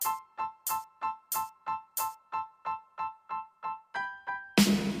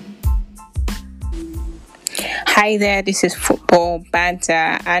Hi there, this is Football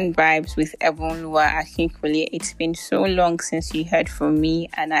Banter and Vibes with Ebonlua Akinkwele. It's been so long since you heard from me,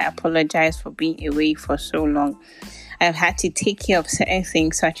 and I apologize for being away for so long. I've had to take care of certain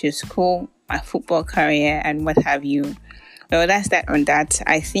things such as school, my football career, and what have you. Well, that's that on that.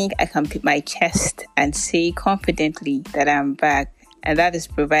 I think I can beat my chest and say confidently that I'm back, and that is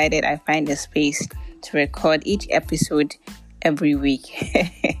provided I find a space to record each episode every week.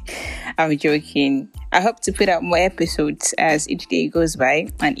 I'm joking. I hope to put out more episodes as each day goes by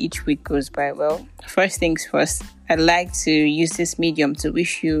and each week goes by. Well, first things first, I'd like to use this medium to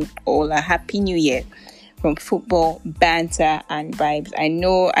wish you all a happy new year from Football Banter and Vibes. I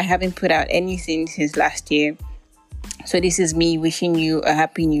know I haven't put out anything since last year, so this is me wishing you a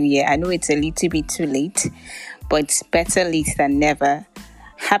happy new year. I know it's a little bit too late, but better late than never.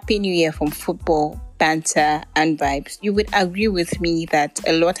 Happy New Year from Football Banter and Vibes. You would agree with me that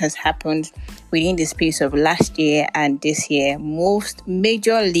a lot has happened within the space of last year and this year. Most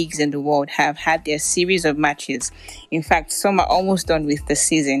major leagues in the world have had their series of matches. In fact, some are almost done with the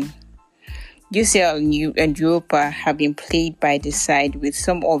season. UCL and Europa have been played by the side, with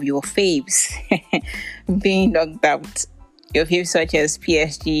some of your faves being knocked out. Your faves such as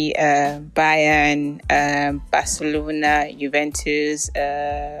PSG, Bayern, Barcelona, Juventus,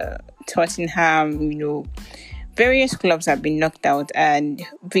 Tottenham, various clubs have been knocked out, and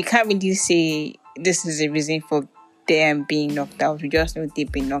we can't really say this is a reason for them being knocked out. We just know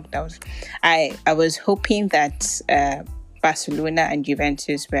they've been knocked out. I was hoping that Barcelona and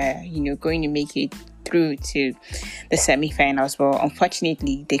Juventus were, going to make it through to the semi-finals, but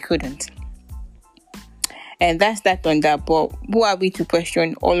unfortunately they couldn't. And that's that on that. But who are we to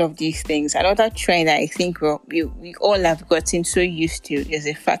question all of these things? Another trend that I think we all have gotten so used to is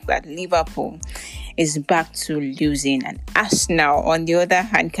the fact that Liverpool is back to losing. And Arsenal, on the other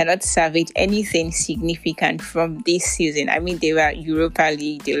hand, cannot salvage anything significant from this season. I mean, they were Europa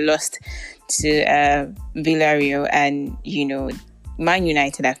League. They lost to Villarreal, and, Man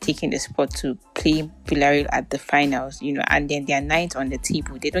United have taken the spot to play Villarreal at the finals, and then they are ninth on the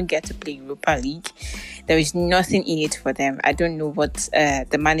table. They don't get to play Europa League. There is nothing in it for them. I don't know what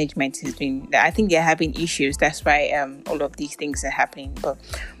the management is doing. I think they're having issues. That's why all of these things are happening. But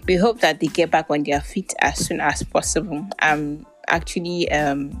we hope that they get back on their feet as soon as possible. Actually,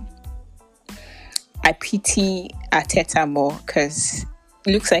 I pity Arteta more, because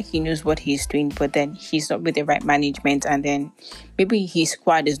it looks like he knows what he's doing, but then he's not with the right management, and then maybe his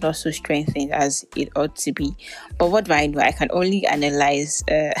squad is not so strengthened as it ought to be. But what do I know? I can only analyze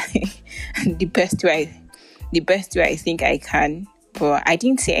the best way I think I can. But I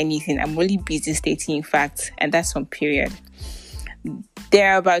didn't say anything. I'm only busy stating facts, and that's on period.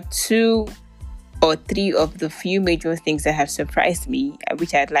 There are about 2 or 3 of the few major things that have surprised me,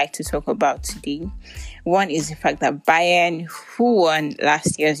 which I'd like to talk about today. One is the fact that Bayern, who won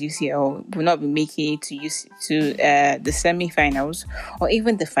last year's UCL, will not be making it to the semi-finals or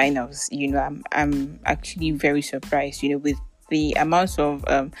even the finals. I'm actually very surprised, with the amounts of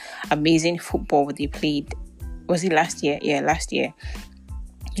amazing football they played. Was it last year? Yeah, last year.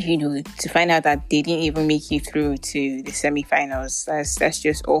 To find out that they didn't even make it through to the semi-finals, that's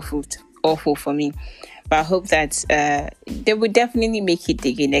just awful for me. But I hope that they will definitely make it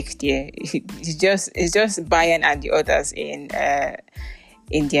again next year. It's just Bayern and the others in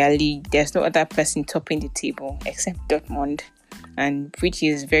their league. There's no other person topping the table except Dortmund, and which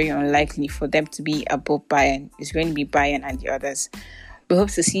is very unlikely for them to be above Bayern. It's going to be Bayern and the others. We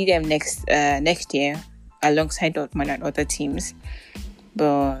hope to see them next year alongside Dortmund and other teams.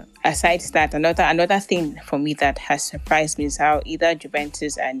 But aside that, another thing for me that has surprised me is how either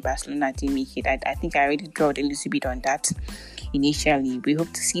Juventus and Barcelona didn't make it. I think I already drawed a little bit on that initially. We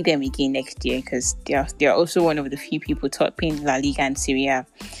hope to see them again next year, because they are also one of the few people topping La Liga and Serie A.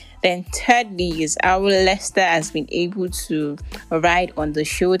 Then thirdly is our Leicester has been able to ride on the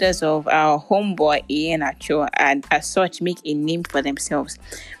shoulders of our homeboy Iheanacho, and as such make a name for themselves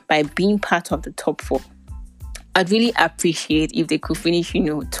by being part of the top 4. I'd really appreciate if they could finish,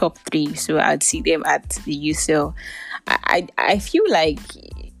 top 3. So I'd see them at the UCL. I feel like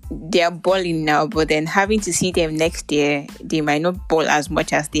they're balling now, but then having to see them next year, they might not ball as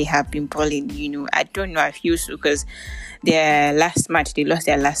much as they have been balling. I don't know. I feel so, because they lost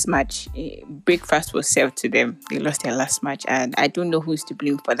their last match. Breakfast was served to them. They lost their last match, and I don't know who's to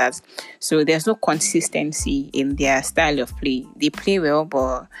blame for that. So there's no consistency in their style of play. They play well,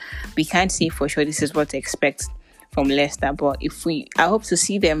 but we can't say for sure this is what to expect from Leicester. But I hope to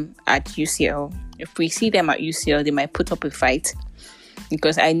see them at UCL. If we see them at UCL, they might put up a fight.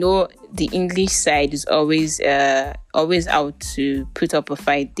 because I know the English side is always out to put up a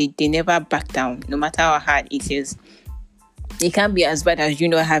fight. They never back down, no matter how hard it is. It can't be as bad as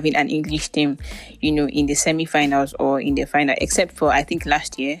having an English team, in the semi-finals or in the final, except for I think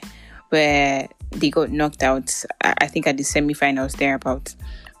last year where they got knocked out. I think at the semi-finals thereabouts.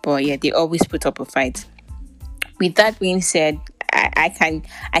 But yeah, they always put up a fight. With that being said, I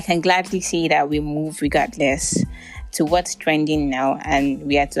can gladly say that we move regardless to what's trending now, and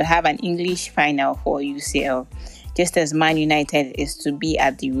we are to have an English final for UCL, just as Man United is to be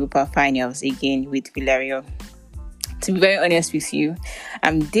at the Europa finals again with Villarreal. To be very honest with you,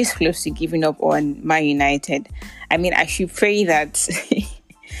 I'm this close to giving up on Man United. I mean, I should pray that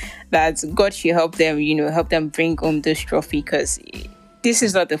that God should help them, help them bring home this trophy, because this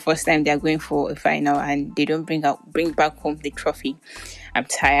is not the first time they're going for a final and they don't bring back home the trophy. I'm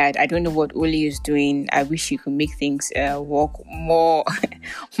tired. I don't know what Ole is doing. I wish he could make things work more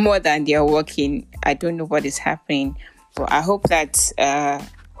more than they are working. I don't know what is happening, but I hope that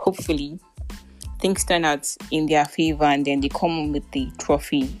hopefully things turn out in their favor and then they come home with the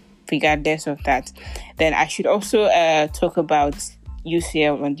trophy regardless of that. Then I should also talk about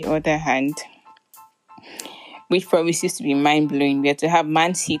UCL on the other hand, which promises to be mind-blowing. We are to have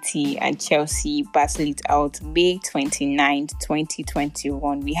Man City and Chelsea battle it out May 29th,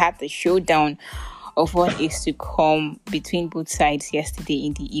 2021. We had the showdown of what is to come between both sides yesterday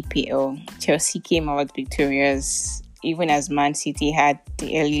in the EPL. Chelsea came out victorious, even as Man City had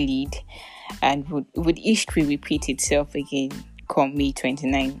the early lead. And would history repeat itself again come May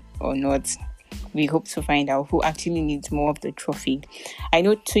 29 or not? We hope to find out who actually needs more of the trophy. I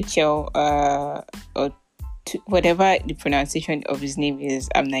know Tuchel, or whatever the pronunciation of his name is,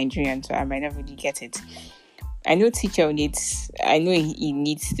 I'm Nigerian, so I might not really get it. I know Tuchel he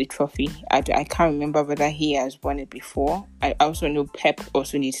needs the trophy. I can't remember whether he has won it before. I also know Pep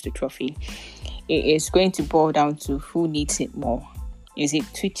also needs the trophy. It is going to boil down to who needs it more. Is it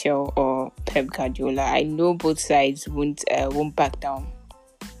Tuchel or Pep Guardiola? I know both sides won't back down.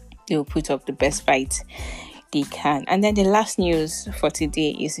 They'll put up the best fight they can. And then the last news for today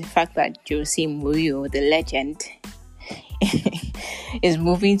is the fact that Jose Mourinho, the legend, is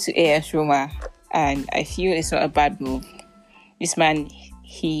moving to AS Roma, and I feel it's not a bad move. This man,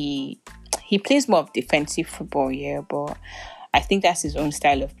 he plays more of defensive football, yeah, but I think that's his own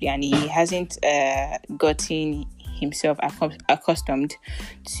style of play, and he hasn't gotten himself accustomed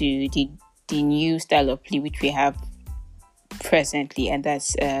to the new style of play which we have presently, and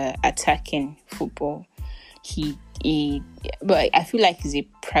that's attacking football. But I feel like he's a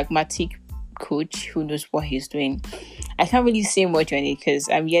pragmatic coach who knows what he's doing. I can't really say much on it because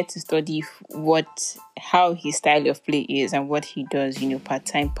I'm yet to study how his style of play is and what he does, part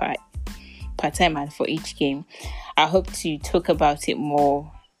time and for each game. I hope to talk about it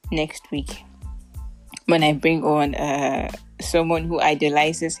more next week when I bring on someone who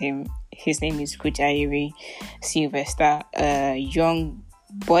idolizes him. His name is Coach Ayere Sylvester, a young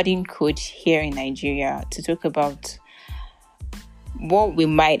budding coach here in Nigeria, to talk about what we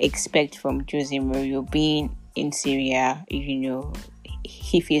might expect from Jose Mourinho being in Syria,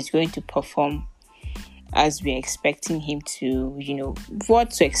 if he's going to perform as we're expecting him to,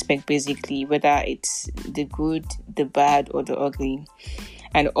 what to expect basically, whether it's the good, the bad, or the ugly.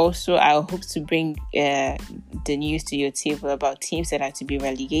 And also, I hope to bring the news to your table about teams that are to be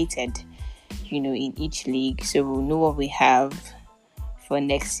relegated, in each league. So we'll know what we have for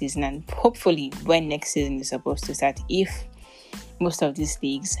next season, and hopefully when next season is supposed to start, if most of these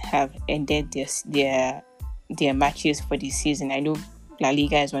leagues have ended their matches for this season. I know La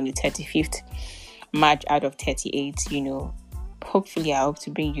Liga is on the 35th match out of 38. Hopefully I hope to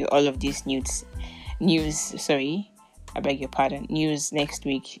bring you all of these news next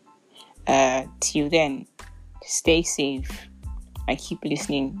week. Till then, stay safe and keep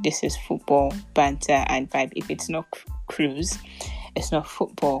listening. This is Football, Banter and Vibe. If it's not cruise, it's not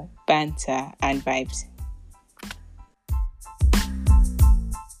football, banter and vibes.